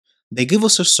They give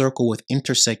us a circle with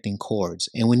intersecting chords,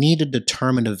 and we need to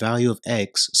determine the value of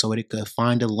x so that it could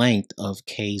find the length of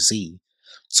kz.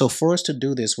 So for us to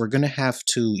do this, we're going to have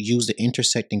to use the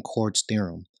intersecting chords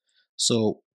theorem.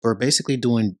 So we're basically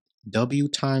doing W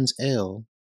times L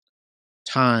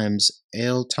times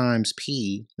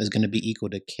P is going to be equal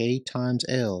to K times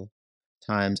L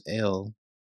times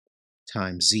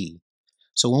Z.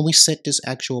 So when we set this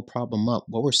actual problem up,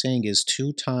 what we're saying is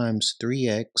 2 times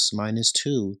 3x minus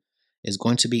 2 is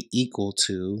going to be equal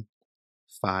to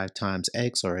 5 times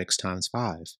x, or x times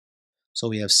 5. So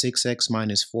we have 6x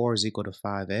minus 4 is equal to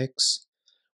 5x.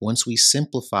 Once we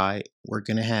simplify, we're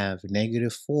going to have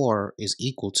negative 4 is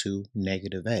equal to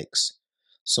negative x.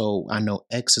 So I know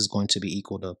x is going to be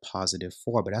equal to positive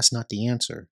 4, but that's not the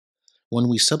answer. When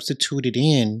we substitute it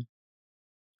in,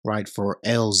 right, for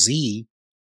LZ,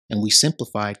 and we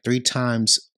simplify, 3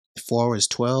 times 4 is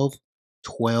 12.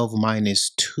 12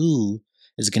 minus 2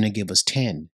 is going to give us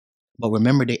 10. But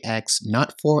remember, they asked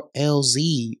not for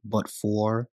LZ, but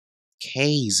for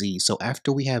KZ. So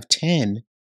after we have 10,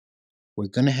 we're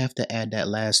going to have to add that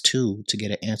last 2 to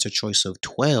get an answer choice of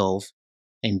 12.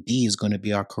 And D is going to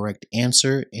be our correct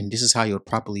answer. And this is how you'll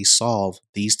properly solve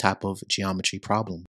these type of geometry problems.